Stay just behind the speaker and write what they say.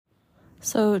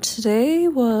So today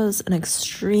was an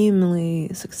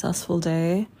extremely successful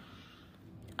day.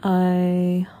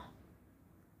 I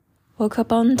woke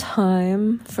up on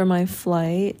time for my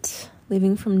flight,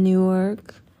 leaving from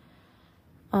Newark.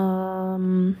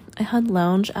 I had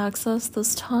lounge access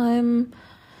this time,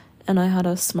 and I had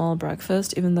a small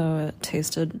breakfast, even though it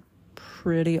tasted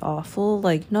pretty awful.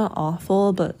 Like, not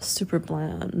awful, but super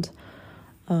bland.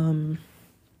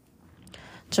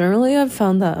 Generally, I've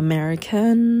found that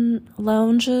American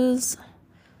lounges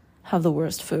have the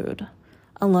worst food.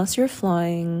 Unless you're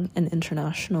flying an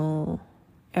international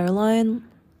airline,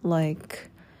 like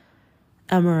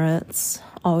Emirates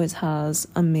always has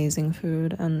amazing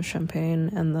food and champagne.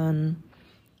 And then,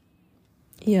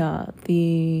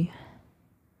 the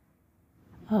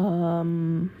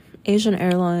Asian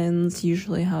airlines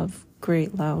usually have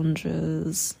great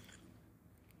lounges.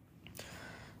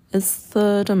 It's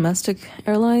the domestic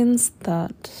airlines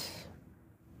that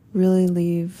really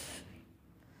leave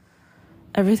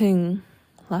everything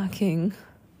lacking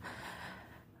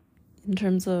in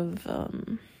terms of,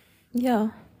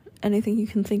 anything you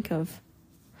can think of.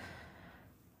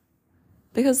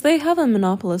 Because they have a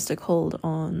monopolistic hold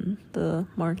on the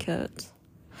market.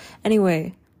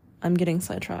 Anyway, I'm getting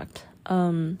sidetracked.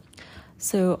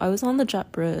 So I was on the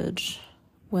jet bridge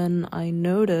when I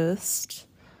noticed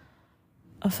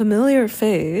a familiar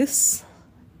face,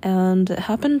 and it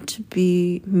happened to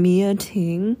be Mia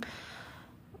Ting,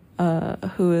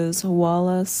 who is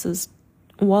Wallace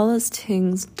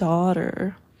Ting's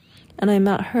daughter, and I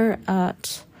met her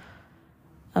at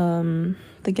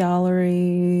the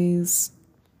gallery's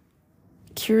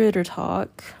curator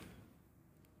talk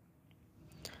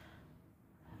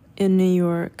in New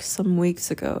York some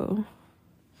weeks ago,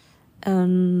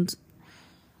 and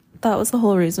that was the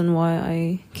whole reason why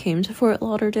I came to Fort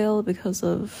Lauderdale, because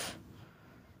of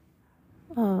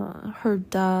her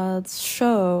dad's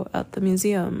show at the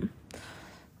museum.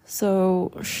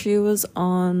 So she was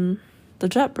on the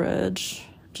jet bridge,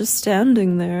 just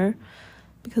standing there,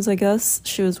 because I guess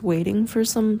she was waiting for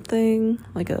something,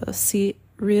 like a seat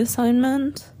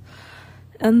reassignment.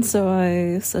 And so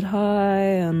I said hi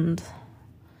and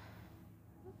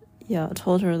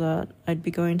told her that I'd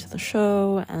be going to the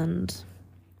show, and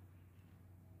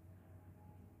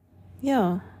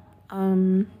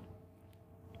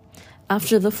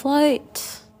after the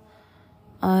flight,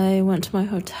 I went to my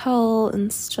hotel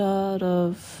instead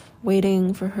of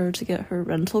waiting for her to get her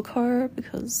rental car,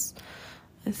 because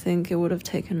I think it would have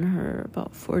taken her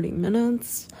about 40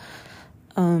 minutes,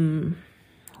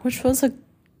 which was a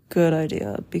good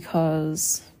idea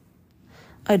because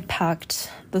I'd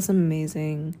packed this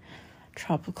amazing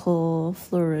tropical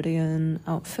Floridian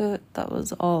outfit that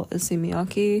was all issey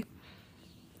miyake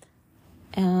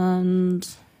and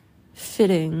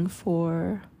fitting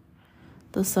for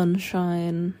the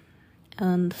sunshine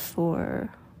and for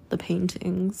the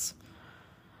paintings.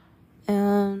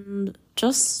 And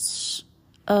just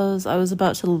as I was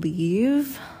about to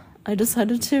leave, I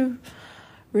decided to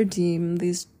redeem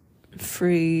these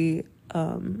free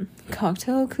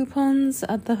cocktail coupons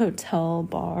at the hotel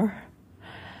bar.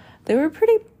 They were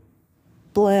pretty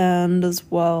bland as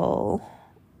well.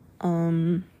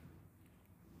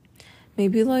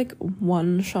 Maybe like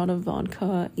one shot of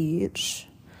vodka each.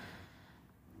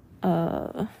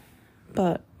 But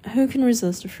who can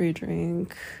resist a free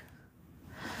drink?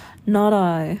 Not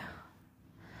I.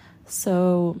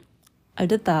 So I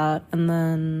did that, and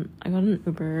then I got an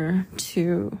Uber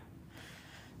to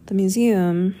the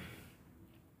museum.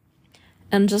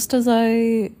 And just as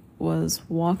I was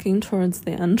walking towards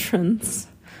the entrance,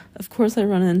 of course I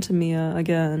run into Mia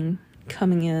again,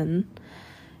 coming in.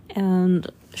 And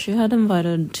she had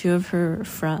invited two of her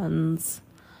friends,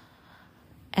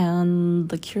 and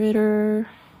the curator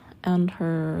and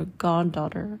her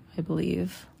goddaughter, I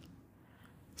believe.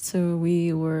 So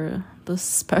we were this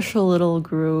special little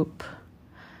group,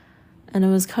 and it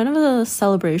was kind of a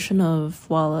celebration of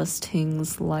Wallace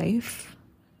Ting's life.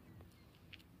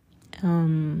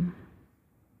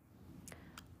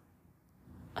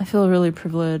 I feel really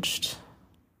privileged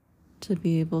to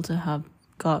be able to have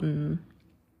gotten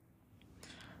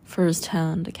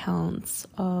first-hand accounts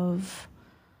of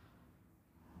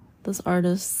this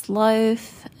artist's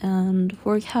life and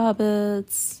work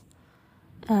habits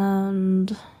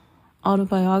and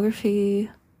autobiography.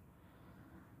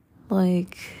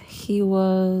 Like, he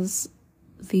was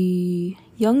the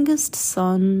youngest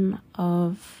son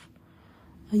of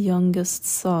a youngest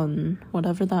son,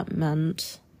 whatever that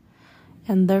meant,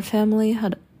 and their family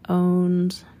had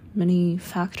owned many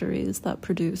factories that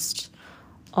produced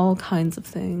all kinds of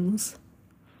things.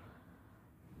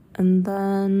 And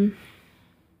then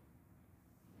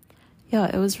yeah,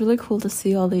 it was really cool to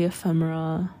see all the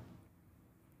ephemera,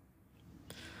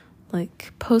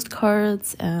 like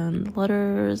postcards and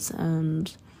letters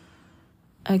and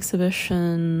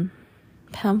exhibition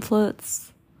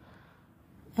pamphlets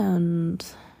and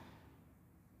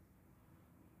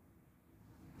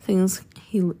things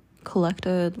he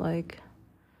collected, like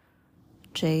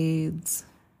jades.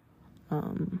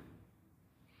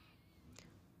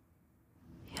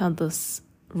 He had this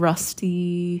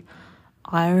rusty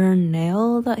iron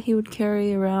nail that he would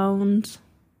carry around.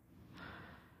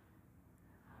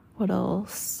 What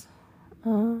else?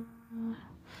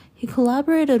 He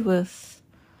collaborated with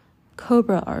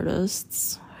cobra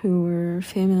artists who were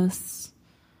famous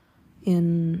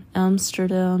in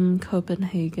Amsterdam,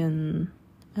 Copenhagen,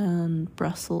 and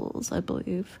Brussels, I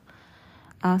believe.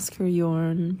 Asker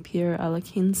Jorn, Pierre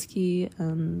Alakinski,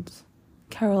 and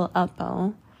Karel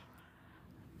Appel.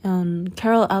 And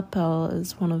Karel Appel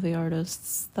is one of the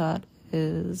artists that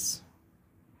is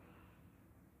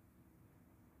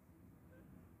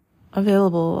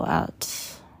available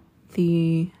at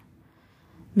the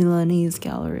Milanese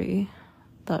gallery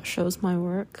that shows my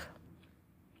work.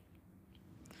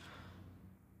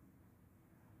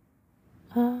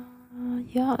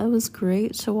 Yeah, it was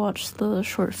great to watch the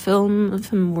short film of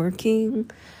him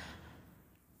working.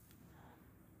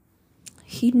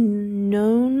 He'd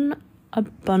known a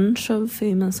bunch of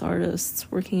famous artists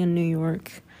working in New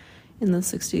York in the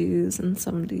 60s and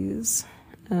 70s,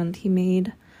 and he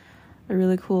made a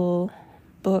really cool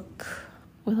book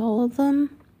with all of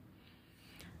them.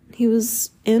 He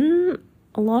was in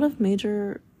a lot of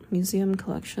major museum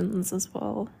collections as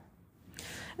well.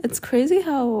 It's crazy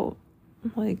how,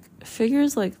 like,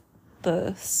 figures like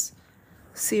this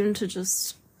seem to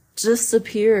just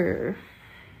disappear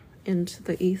into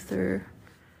the ether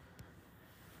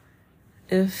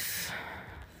if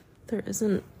there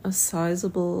isn't a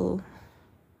sizable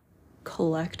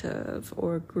collective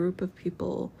or group of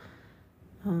people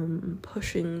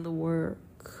pushing the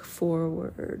work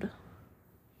forward.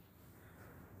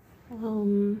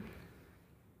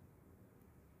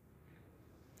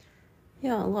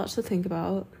 Yeah, a lot to think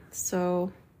about.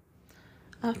 So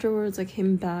afterwards I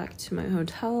came back to my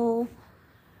hotel,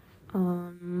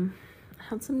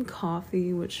 had some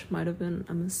coffee, which might have been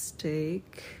a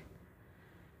mistake,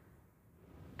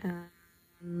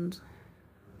 and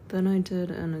then I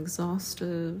did an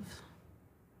exhaustive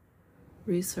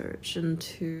research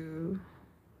into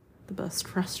the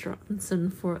best restaurants in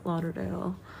Fort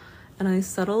Lauderdale, and I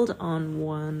settled on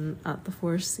one at the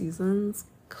Four Seasons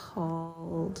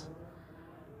called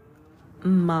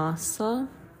Masa,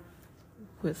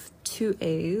 with 2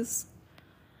 A's,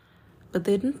 but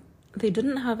they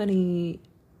didn't have any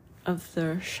of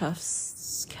their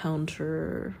chef's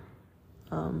counter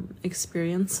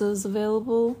experiences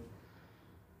available,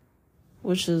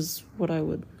 which is what I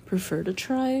would prefer to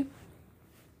try.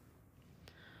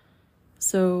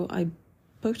 So I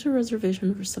booked a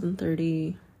reservation for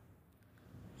 7:30,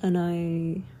 and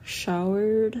I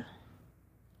showered.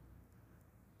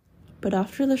 But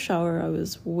after the shower, I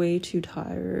was way too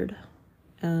tired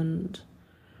and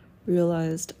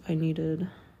realized I needed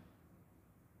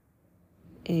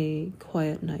a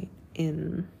quiet night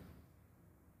in.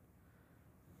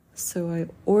 So I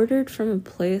ordered from a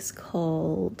place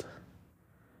called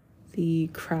the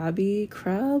Krabby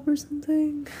Crab or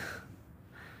something,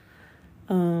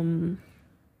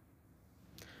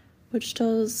 which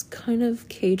does kind of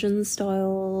Cajun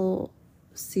style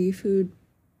seafood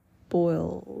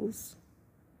boils.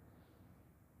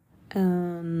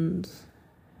 And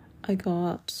I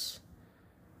got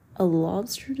a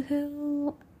lobster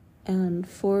tail and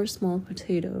 4 small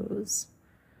potatoes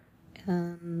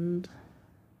and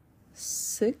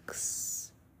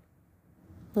 6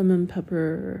 lemon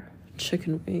pepper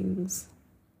chicken wings.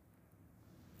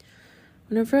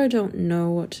 Whenever I don't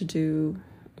know what to do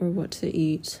or what to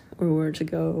eat or where to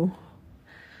go,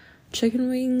 chicken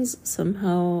wings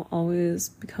somehow always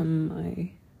become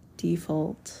my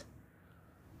default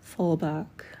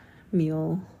fallback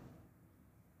meal.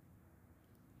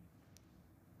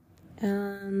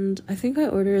 And I think I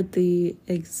ordered the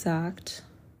exact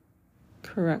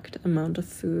correct amount of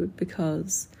food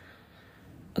because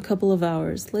a couple of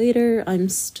hours later, I'm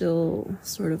still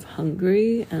sort of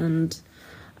hungry, and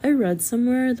I read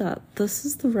somewhere that this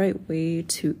is the right way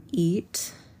to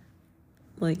eat.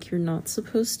 Like, you're not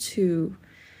supposed to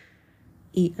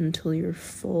eat until you're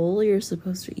full. You're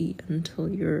supposed to eat until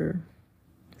you're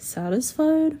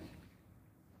satisfied,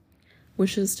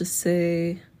 which is to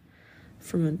say,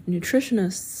 from a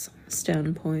nutritionist's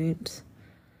standpoint,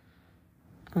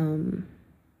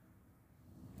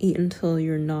 eat until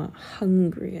you're not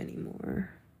hungry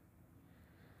anymore.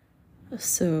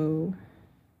 So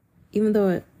even though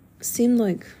it seemed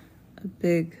like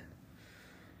a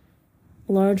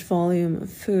large volume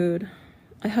of food,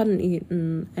 I hadn't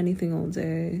eaten anything all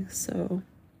day, so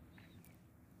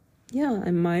yeah,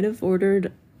 I might have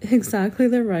ordered exactly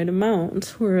the right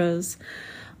amount, whereas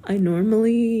I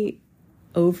normally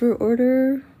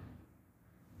over-order,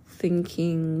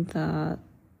 thinking that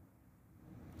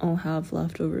I'll have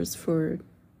leftovers for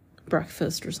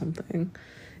breakfast or something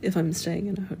if I'm staying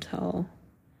in a hotel.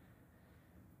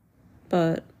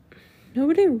 But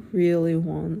nobody really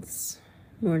wants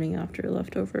morning after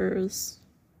leftovers,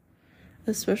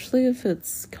 especially if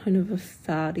it's kind of a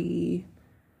fatty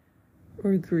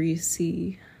or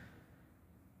greasy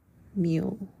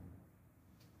meal.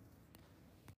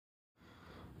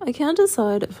 I can't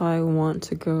decide if I want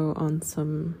to go on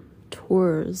some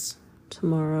tours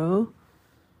tomorrow.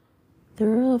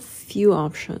 There are a few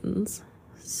options.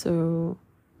 So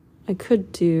I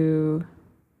could do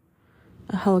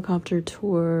a helicopter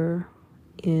tour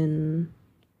in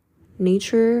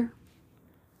nature,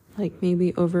 like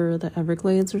maybe over the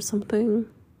Everglades or something.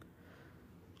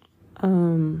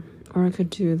 Or I could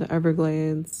do the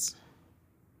Everglades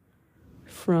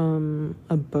from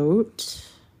a boat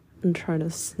and try to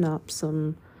snap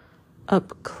some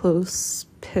up-close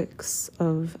pics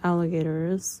of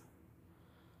alligators.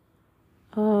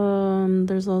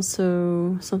 There's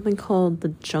also something called the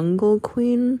Jungle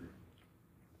Queen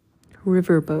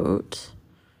riverboat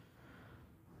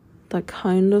that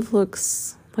kind of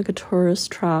looks like a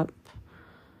tourist trap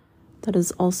that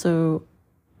is also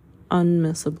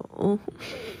unmissable.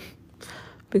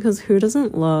 Because who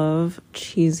doesn't love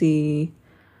cheesy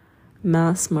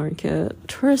mass market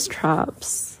tourist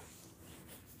traps?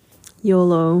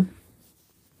 YOLO.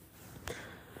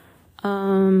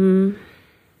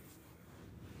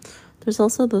 There's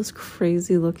also this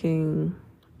crazy looking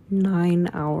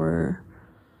 9-hour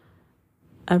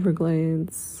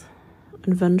Everglades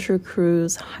adventure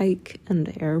cruise hike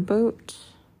and airboat.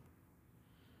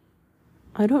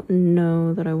 I don't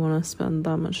know that I want to spend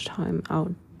that much time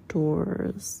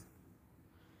outdoors.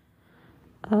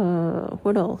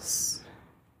 What else?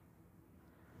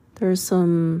 There's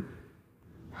some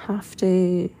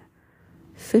half-day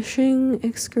fishing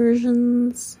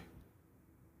excursions.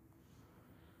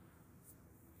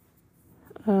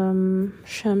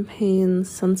 Champagne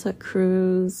sunset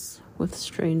cruise with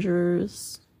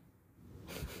strangers.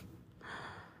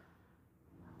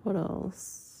 What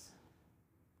else?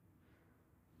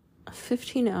 A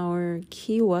 15-hour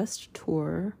Key West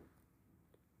tour.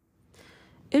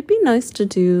 It'd be nice to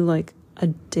do like a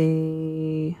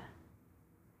day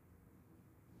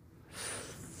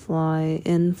fly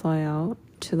in, fly out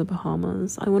to the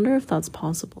Bahamas. I wonder if that's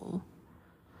possible.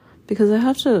 Because I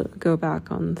have to go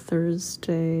back on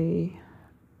Thursday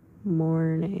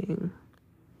morning.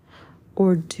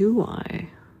 Or do I?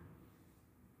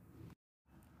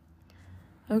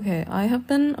 Okay, I have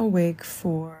been awake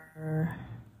for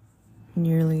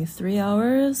nearly 3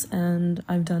 hours and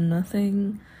I've done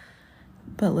nothing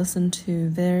but listen to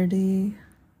Verdi,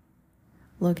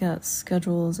 look at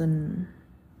schedules in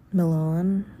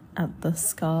Milan at the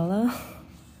Scala,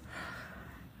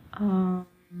 and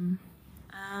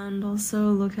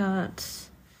also look at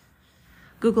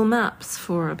Google Maps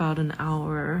for about an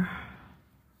hour.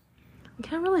 I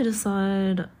can't really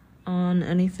decide on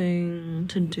anything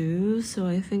to do, so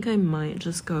I think I might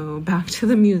just go back to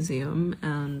the museum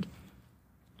and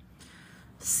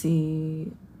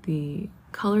see the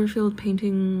color field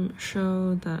painting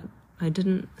show that I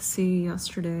didn't see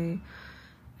yesterday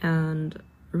and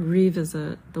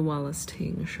revisit the Wallace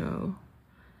Ting show.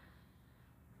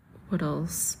 What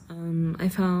else? I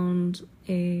found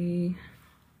a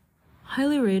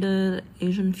highly rated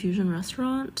Asian fusion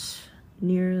restaurant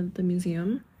near the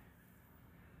museum.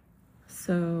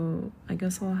 So I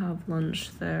guess I'll have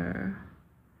lunch there.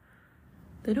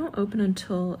 They don't open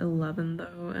until 11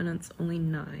 though, and it's only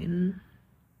 9.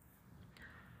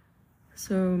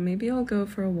 So maybe I'll go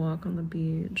for a walk on the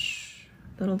beach.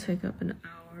 That'll take up an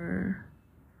hour.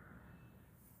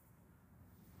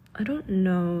 I don't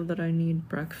know that I need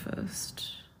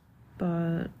breakfast,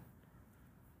 but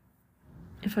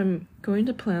if I'm going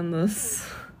to plan this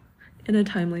in a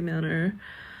timely manner,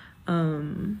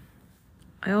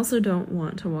 I also don't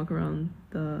want to walk around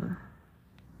the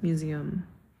museum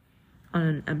on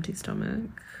an empty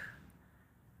stomach,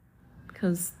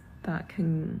 because that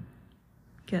can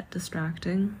get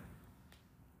distracting.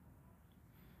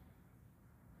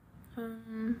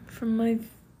 From my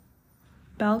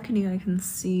balcony, I can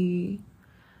see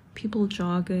people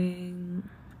jogging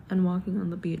and walking on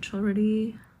the beach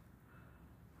already,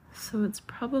 so it's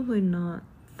probably not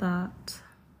that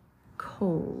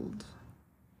cold.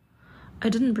 I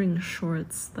didn't bring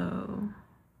shorts though.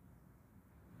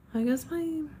 I guess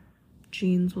my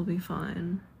jeans will be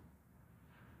fine.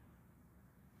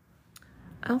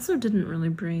 I also didn't really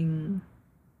bring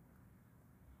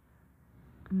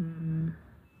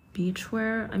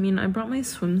beachwear. I mean, I brought my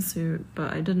swimsuit,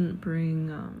 but I didn't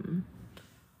bring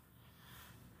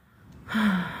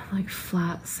like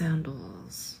flat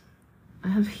sandals. I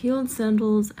have heeled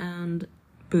sandals and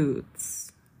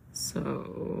boots,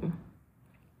 so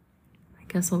I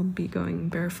guess I'll be going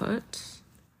barefoot.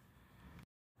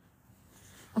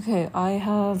 Okay, I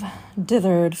have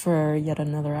dithered for yet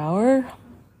another hour.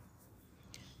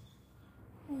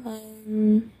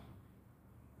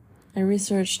 I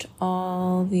researched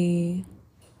all the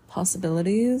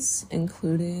possibilities,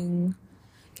 including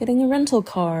getting a rental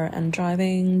car and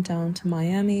driving down to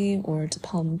Miami or to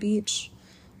Palm Beach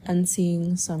and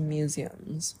seeing some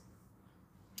museums.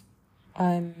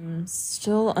 I'm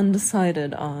still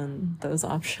undecided on those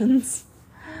options.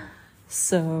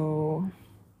 So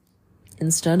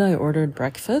instead I ordered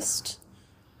breakfast,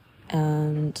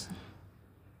 and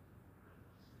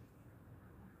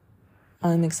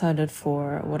I'm excited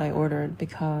for what I ordered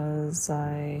because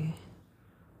I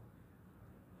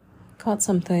got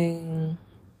something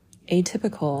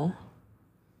atypical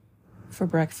for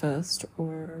breakfast,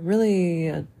 or really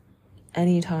a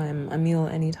meal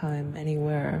anytime,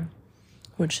 anywhere,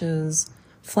 which is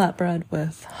flatbread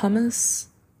with hummus.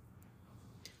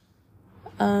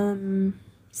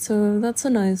 So that's a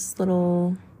nice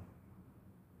little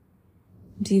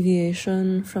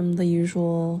deviation from the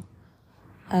usual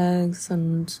eggs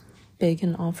and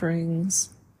bacon offerings.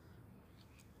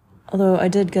 Although I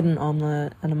did get an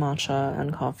omelet and a matcha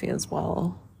and coffee as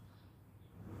well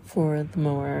for the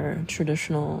more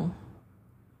traditional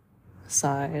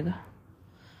side.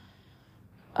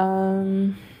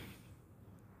 I'm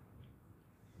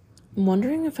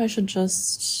wondering if I should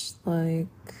just like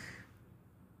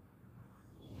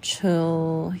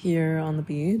chill here on the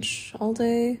beach all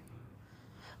day.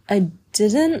 I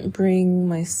didn't bring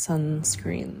my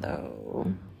sunscreen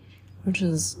though, which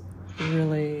is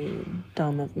really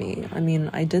dumb of me. I mean,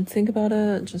 I did think about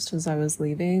it just as I was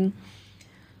leaving,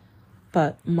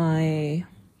 but my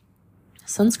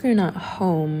sunscreen at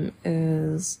home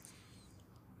is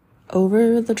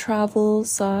over the travel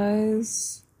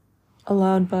size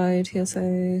allowed by TSA,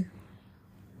 and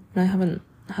I haven't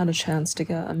had a chance to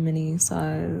get a mini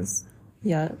size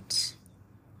yet.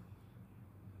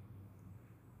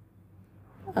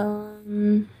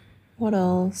 What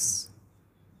else?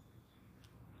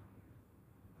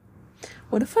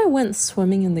 What if I went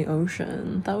swimming in the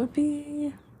ocean? That would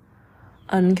be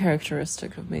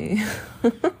uncharacteristic of me.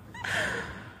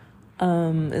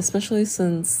 Especially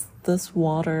since this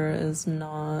water is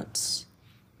not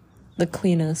the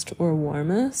cleanest or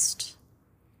warmest.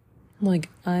 Like,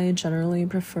 I generally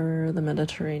prefer the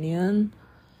Mediterranean,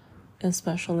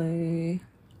 especially...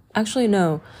 Actually,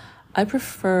 no. I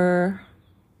prefer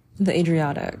the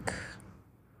Adriatic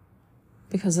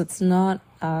because it's not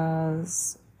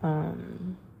as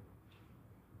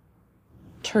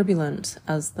turbulent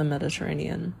as the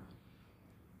Mediterranean.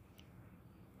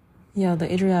 Yeah,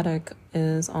 the Adriatic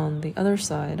is on the other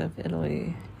side of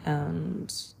Italy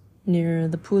and near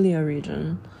the Puglia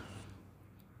region.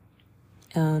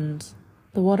 And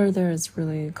the water there is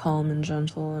really calm and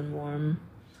gentle and warm.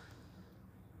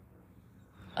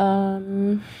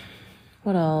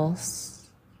 What else?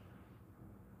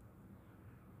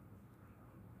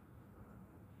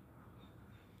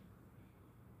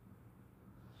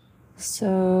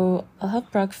 So I'll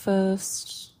have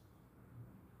breakfast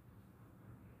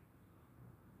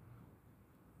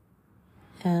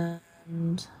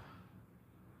and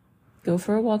go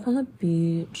for a walk on the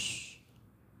beach.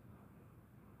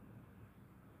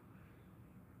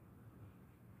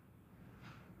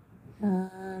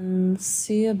 And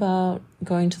see about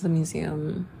going to the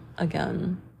museum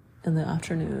again in the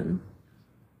afternoon.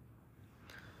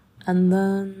 And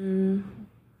then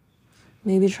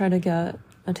maybe try to get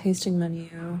a tasting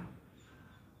menu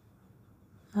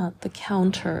at the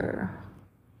counter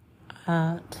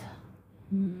at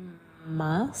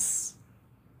Mass.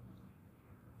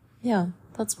 Yeah,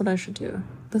 that's what I should do.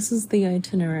 This is the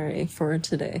itinerary for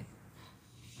today.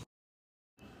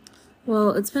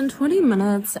 Well, it's been 20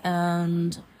 minutes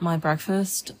and my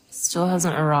breakfast still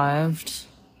hasn't arrived.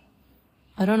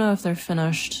 I don't know if they're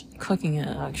finished cooking it,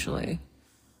 actually.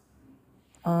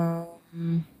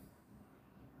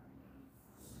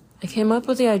 I came up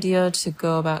with the idea to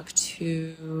go back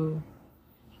to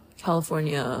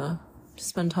California to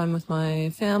spend time with my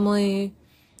family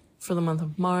for the month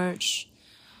of March.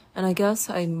 And I guess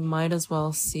I might as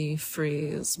well see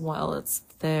Freeze while it's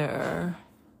there.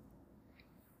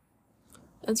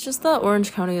 It's just that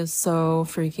Orange County is so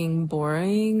freaking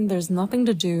boring. There's nothing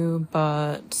to do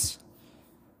but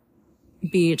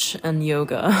beach and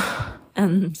yoga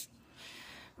and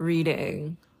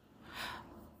reading.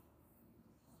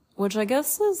 Which I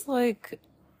guess is like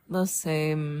the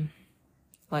same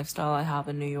lifestyle I have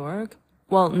in New York.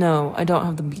 Well, no, I don't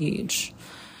have the beach,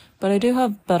 but I do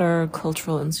have better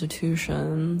cultural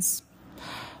institutions.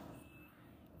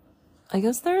 I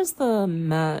guess there's the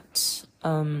Met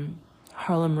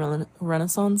Harlem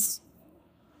Renaissance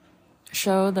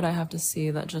show that I have to see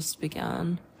that just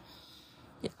began.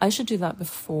 I should do that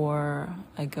before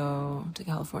I go to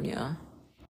California.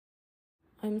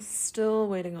 I'm still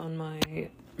waiting on my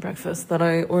breakfast that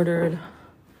I ordered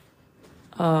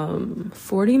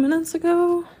 40 minutes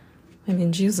ago. I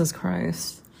mean, Jesus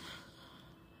Christ.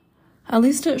 At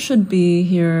least it should be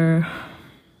here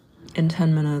in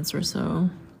 10 minutes or so.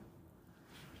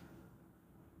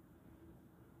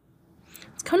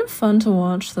 It's kind of fun to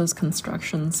watch this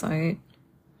construction site.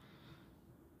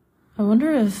 I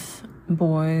wonder if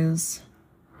boys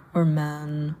or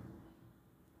men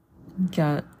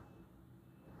get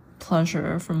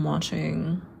pleasure from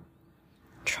watching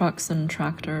trucks and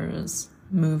tractors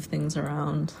move things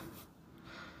around.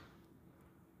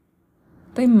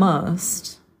 They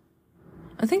must.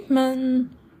 I think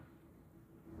men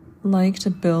like to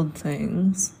build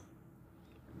things,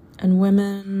 and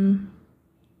women,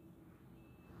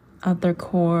 at their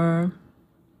core,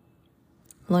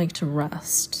 like to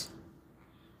rest.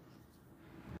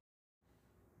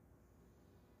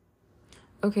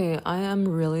 Okay, I am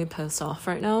really pissed off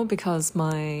right now because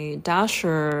my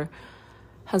Dasher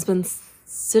has been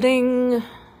sitting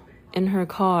in her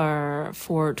car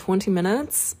for 20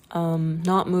 minutes,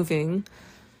 not moving,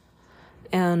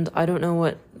 and I don't know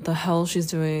what the hell she's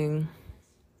doing.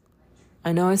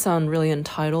 I know I sound really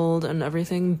entitled and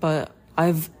everything, but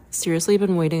I've seriously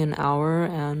been waiting an hour,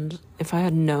 and if I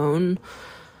had known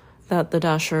that the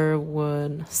Dasher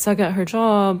would suck at her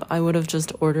job, I would have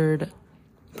just ordered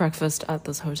breakfast at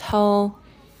this hotel.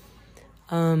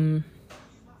 Even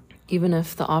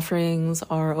if the offerings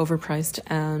are overpriced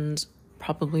and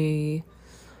probably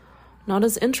not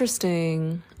as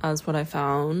interesting as what I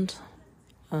found.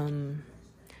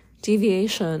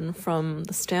 Deviation from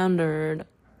the standard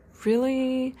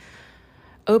really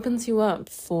opens you up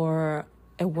for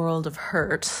a world of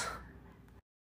hurt.